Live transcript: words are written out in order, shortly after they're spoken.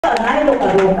はないの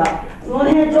かどうか、その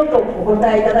辺ちょっとお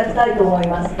答えいただきたいと思い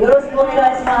ます。よろしくお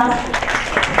願いします。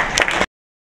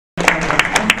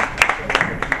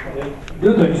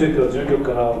ルートについては事務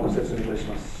局からご説明いたし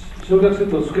ます。焼却セ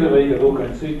ットを作ればいいかどうか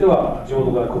については地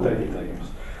元から答えていただきま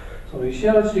す。その石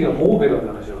原知事がモーベラという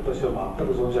話は私は全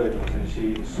く存じ上げてません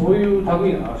し、そういう類の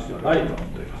話ではないと思っ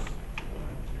ております。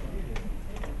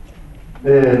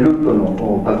ルートの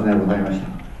お尋ねがございまし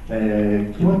た。基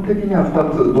本的には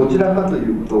2つ、どちらかとい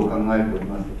うことを考えており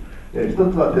ます。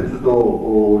1つは鉄道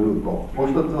ルート、もう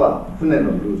1つは船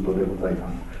のルートでございま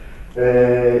す。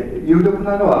有力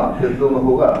なのは鉄道の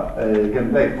方が、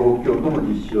現在東京都も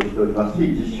実施をしておりますし、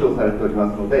実証されており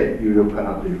ますので有力か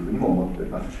なというふうにも思っており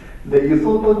ます。で、輸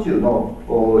送途中の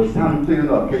飛散という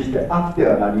のは決してあって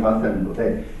はなりませんの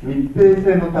で、密閉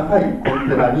性の高いコン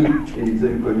テナに積み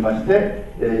込みまして、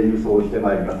輸送して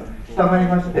まいります。したがい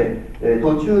まして、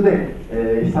途中で、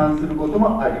飛散すること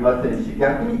もありませんし、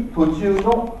逆に途中の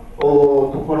と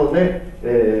ころで、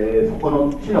そこ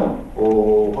の地の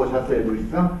放射性物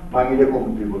質が紛れ込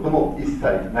むということも一切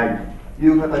ないとい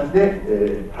う形で、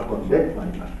運んでまい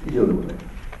ります。以上でございます。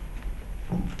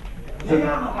仮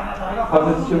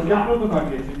設焼却炉の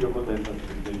関係についてお答えさ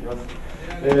せていただきます。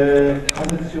仮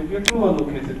設焼却炉を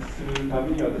建設するた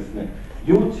めにはですね、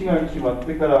用地が決まっ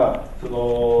てからそ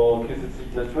の建設い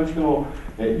たしましても、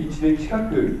1年近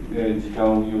く時間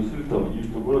を要するという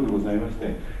ところでございまし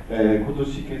て、今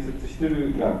年建設してい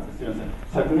るが、すみません、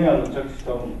昨年着手し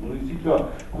たものについては、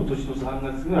今年の3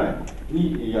月ぐらい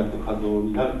にやっと稼働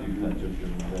になるというふうな状況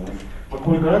でございます。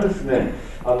これからですね、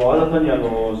新たに焼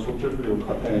却炉、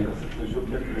仮設の焼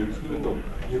却炉を作ると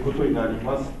いうことになり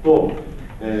ますと、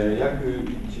約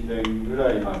1年ぐ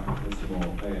らい、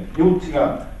用地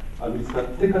が見つかっ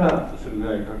てからそれぐ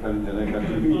らいかかるんじゃないかと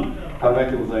いうふうに考え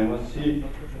てございますし、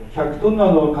100トン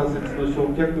の仮設の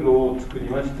焼却炉を作り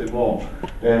ましても、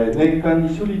年間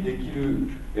に処理できる、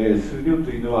数量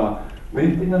というのは、メ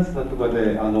ンテナンスだとか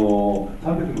で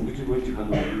365日稼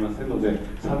働できませんので、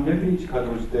300日稼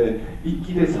働して、1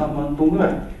期で3万トンぐ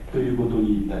らいということ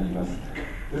になります。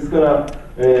ですから、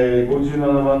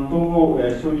57万トンを、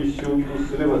処理しようと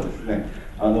すればですね、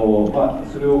そ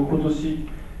れを今年、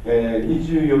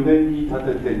24年に立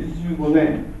てて25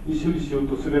年に処理しよう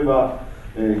とすれば、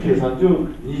計算上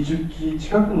20基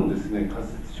近くのですね、仮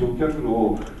設焼却炉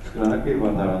を作らなけれ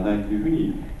ばならないというふう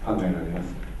に考えられま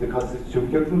す。で、仮設焼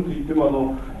却炉といって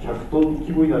も100トン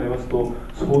規模になりますと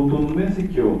相当の面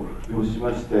積を要し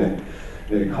まして、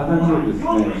かなりのですね、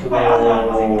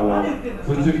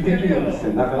物理的にはです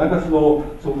ね、なかなかそ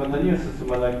う簡単には進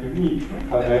まないというふうに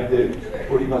考え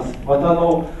ております。また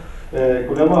これ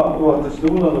は私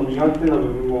どもの身勝手な部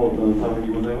分もため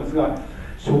にございますが、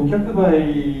焼却灰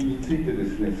についてで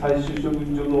すね、最終処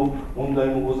分場の問題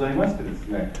もございましてです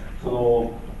ね、仮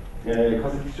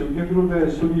設焼却炉で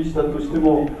処理したとして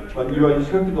も、2割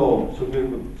近くの焼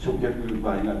却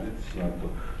灰が出てしまうと、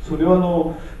それは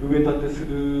埋め立てす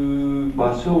る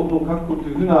場所の確保と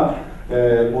いうふうな、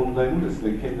問題もです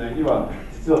ね、県内には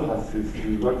実は発生す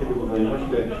るわけでございまし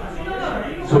て、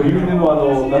そういう意味でも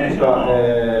何とか、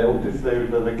お手伝いをい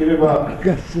ただければい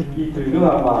いというの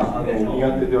が、身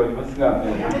勝手ではありますが、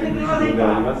必要で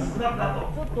あります。そ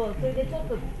れでちょっ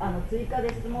と追加で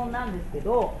質問なんですけ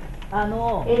ど、1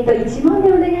問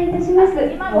でお願いいたします。申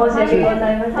し訳ご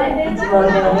ざいません。1問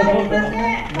でお願いいたしま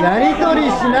す。やり取り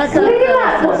しなかった。それで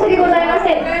は申し訳ございま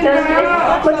せん。恐縮です。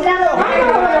こちらの前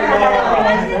の方の方でお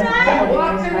願いします。お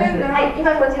願いします。はい、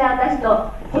今こちら私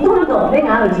とほとんど目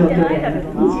が合う状況で、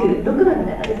26番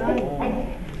の方ですね。はい、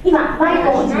今マイク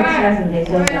をお持ちしますので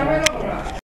少々お待ちくだ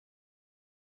さい。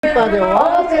多くの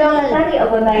方にお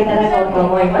答えいただこうと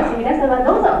思います。皆様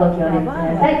どうぞご協力くだ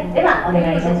さい。ではお願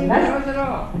いいたします。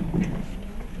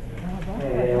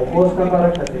大阪か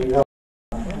ら来たというのは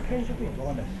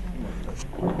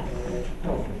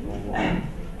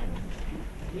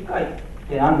理解っ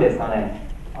て何ですかね。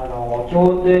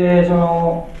協定書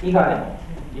の以外の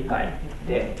理解っ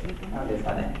て何です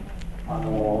かね。ま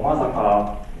さ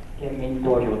か県民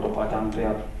投票とかちゃんと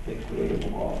やってくれると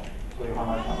かそういう話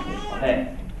なんですか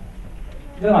ね。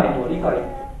じゃないと理解って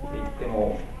言って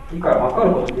も理解分か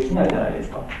ることできないじゃないで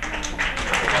すか。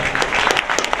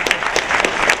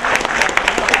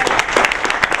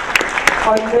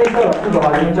改正したらすぐ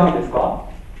始めちゃうんですか。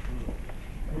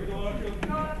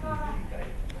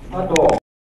あと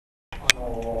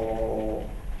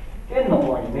県の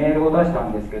方にメールを出した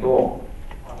んですけど、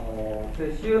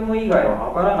セシウム以外は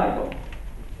測らないと、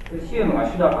セシウムが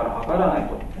主だから測らない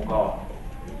とか、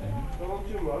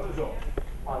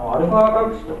アルファ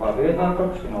核子とかベータ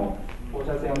核子の放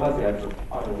射線を出すやつ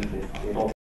あるんですけど、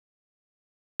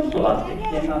っとだって危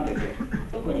険なんですよ。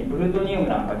特にプルトニウム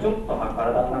なんかちょっと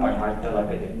体の中に入っただ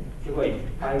けですごい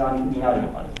肺がんになると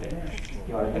かって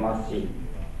言われてますし、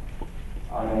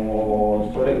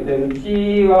それでう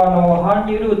ちは搬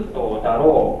入ルートだ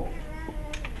ろ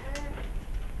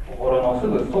うところのす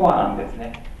ぐそばなんです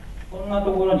ね。そんな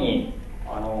ところに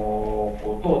こ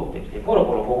う通ってきてコロ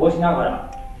コロこぼしなが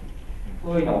ら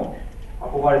そういうのを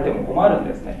運ばれても困るん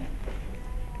ですね。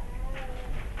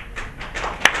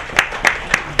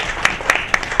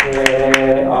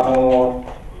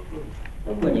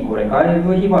特にこれ外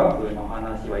部被曝の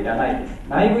話はいらないです。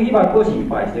内部被曝を心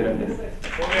配してるんです。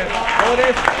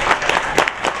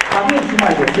紙一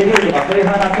枚で捨てるとかそういう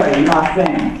話はいりません。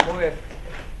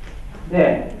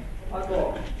で、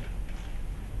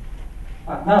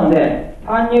なので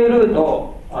搬入ルー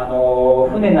ト、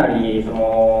船なり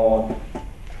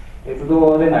鉄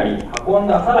道でなり運ん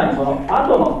だ、さらにその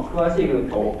後の詳しいルー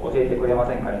トを教えてくれま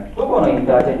せんかね。どこのイン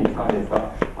ターチェンジ使うんですか。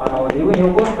自分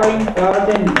横須賀インター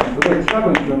チェンジのすごい近く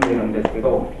に住んでるんですけ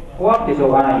ど、怖くてしょ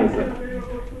うがないです。よ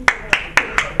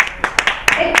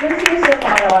ろしいでしょうか。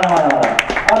まだ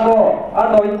あ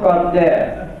と1個あって、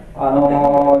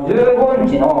15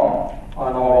日の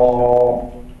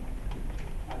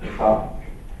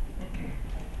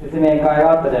説明会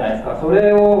があったじゃないですか。そ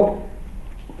れを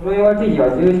黒岩知事は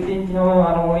17日の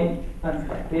なんです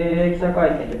か、定例記者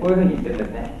会見でこういうふうに言ってるんで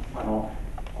すね。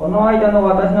この間の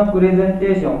私のプレゼン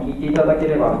テーションを聞いていただけ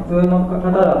れば、普通の方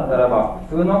だったらば、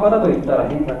普通の方と言ったら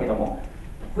変だけども、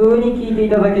普通に聞いてい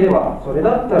ただければ、それ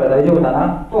だったら大丈夫だ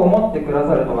なと思ってくだ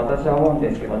さると私は思うん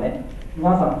ですけどね。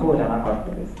皆さんそうじゃなかっ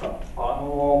たですか。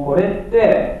これっ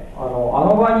てあ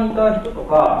の場にいた人と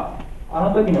か、あ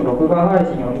の時の録画配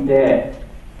信を見て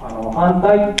反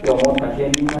対って思った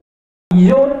県民の異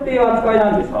常っていう扱い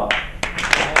なんですか。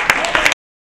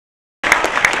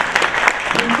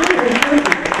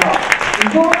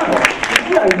異常なの？う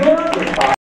ちら異常なんです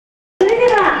か？それで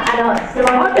は質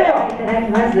問をいただき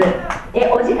ます。お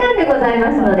時間でござい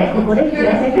ますので、ここで切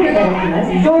らせていただきま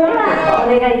す。異常なんですか？お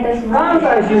願いいたします。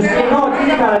関西出身の知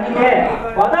事から見て、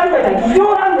私たちは異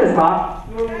常なんですか？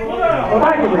答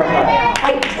えてください。は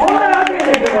い。そんなわけで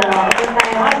すから、あ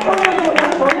そこのところちゃ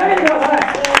んと取り上げてください。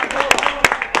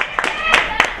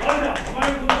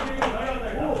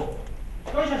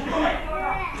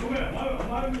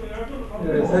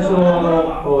最初の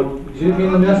住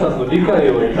民の皆さんの理解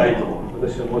を得たいと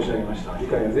私は申し上げました。理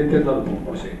解が前提になると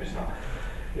申し上げました。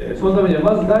そのためには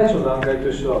まず第一の段階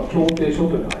としては協定書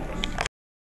というのがあ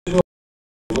ります。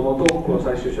もともとこの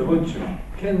最終処分地は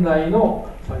県内の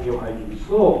産業廃棄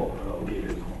物を受け入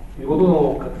れるということ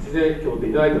の形で協定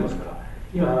いただいてますから、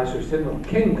今話をしているのは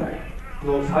県外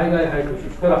の災害廃棄物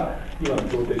ですから、今の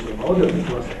協定書のままではで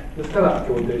きません。ですから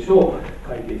協定書を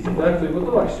改定していただくという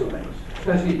ことは必要になります。し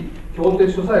かし協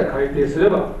定書さえ改定すれ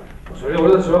ば、それで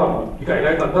俺たちは理解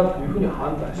が得たんだというふうに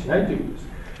判断しないということです。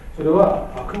それ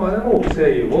はあくまでも誠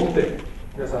意を持って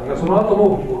皆さんがその後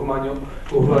もご不安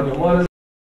に思われる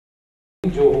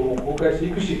情報も公開して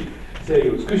いくし、誠意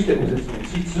を尽くしてご説明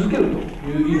し続けると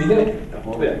いう意味でやった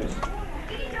ものであります。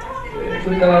そ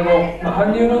れから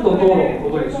搬入ルート等の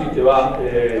ことについては、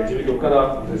事務局か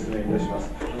らご説明いたしま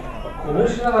す。こぼ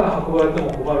しながら運ばれて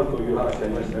も困るという話があり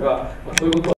ましたが、そう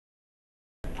いうことは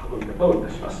運び方をい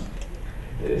たします。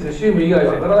セシウム以外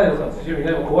はわからないのか、セシウム以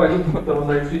外も怖いといった問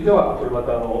題については、これま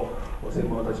た専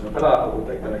門の立場からお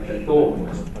答えいただきたいと思い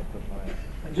ます。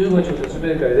15日の説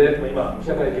明会で、今、記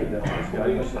者会見みたいな話があ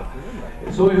りました。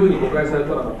そういうふうに誤解された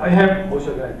のは大変申し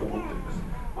訳ないと思っております。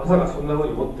まさかそんなふう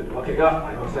に思っているわけが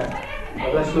ありません。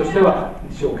私としては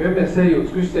一生懸命誠意を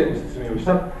尽くしてご説明をし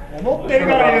た。思ってる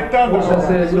から言ったんだろう。放射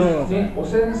性物質に汚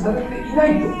染されていな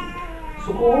いと、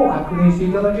そこを確認して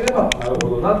いただければ、なる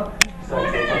ほどな、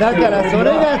だからそ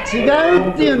れが違う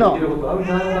っていうの。できることあるん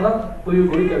じゃないのかなという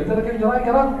ご理解をいただけるんじゃない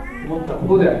かなと思ったこ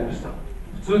とでありました。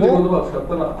普通という言葉を使っ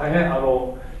たのは大変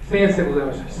僭越でござい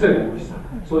ました。失礼でありました。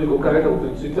そういう誤解が得たこ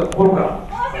とについては心から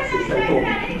反省したいと思って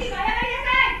います。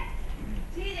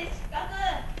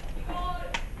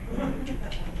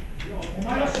お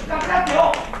前の失格だって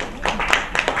よ。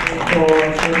先ほど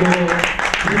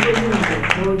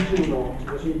教育チームの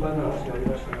ご心配の話があり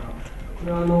ましたが、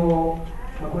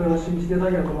これは信じていた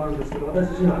だければ困るんですけど、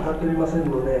私自身は測っておりません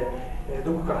ので、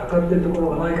どこか測っているところ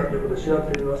がないかということを調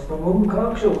べてみますと、文部科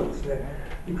学省がですね、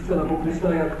いくつかの国立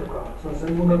大学とか、その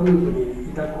専門家グループに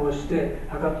委託をして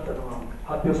測ったのが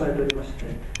発表されておりまして、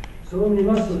それを見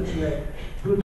ますとですね、